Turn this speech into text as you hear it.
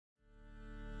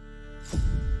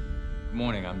Good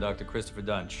morning, I'm Dr. Christopher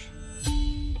Dunch.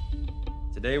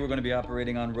 Today we're going to be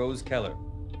operating on Rose Keller.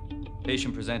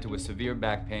 Patient presented with severe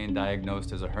back pain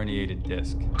diagnosed as a herniated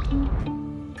disc.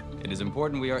 It is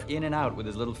important we are in and out with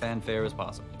as little fanfare as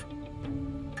possible.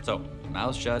 So,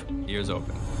 mouth shut, ears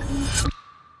open.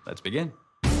 Let's begin.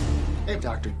 Hey,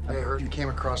 doctor. I heard you came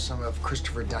across some of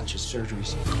Christopher Dunch's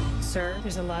surgeries. Sir,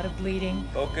 there's a lot of bleeding.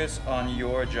 Focus on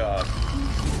your job.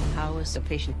 How is the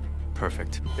patient?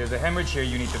 Perfect. There's a hemorrhage here,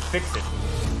 you need to fix it.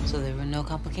 So there were no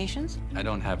complications? I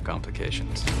don't have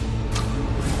complications.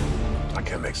 I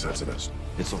can't make sense of this.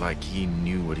 It's like he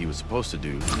knew what he was supposed to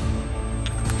do.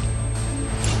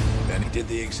 Then he did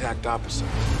the exact opposite.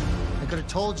 I could have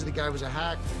told you the guy was a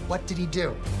hack. What did he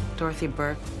do? Dorothy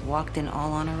Burke walked in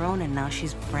all on her own, and now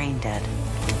she's brain dead.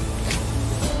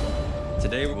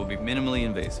 Today will be minimally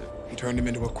invasive. He turned him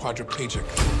into a quadriplegic.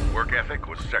 Work ethic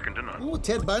was second to none. Well,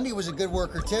 Ted Bundy was a good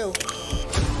worker, too.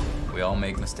 We all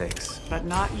make mistakes. But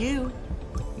not you.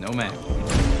 No, ma'am.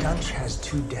 Dunch has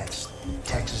 2 deaths.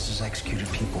 Texas has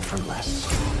executed people for less.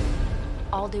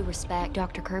 All due respect,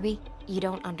 Dr. Kirby, you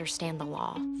don't understand the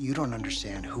law. You don't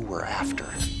understand who we're after.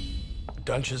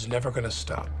 Dunch is never gonna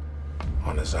stop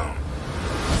on his own.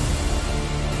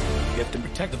 You have to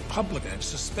protect the public and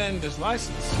suspend his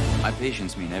license. My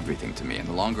patients mean everything to me, and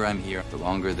the longer I'm here, the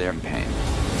longer they're in pain.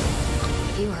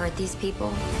 You heard these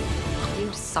people.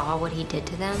 You saw what he did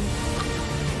to them.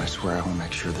 I swear I will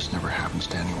make sure this never happens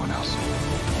to anyone else.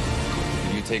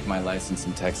 If you take my license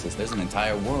in Texas, there's an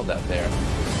entire world out there.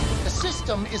 The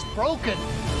system is broken.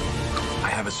 I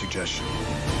have a suggestion.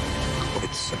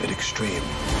 It's a bit extreme.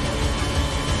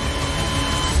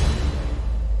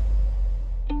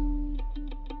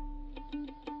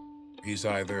 He's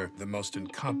either the most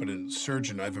incompetent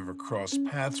surgeon I've ever crossed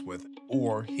paths with,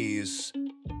 or he's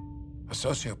a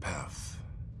sociopath.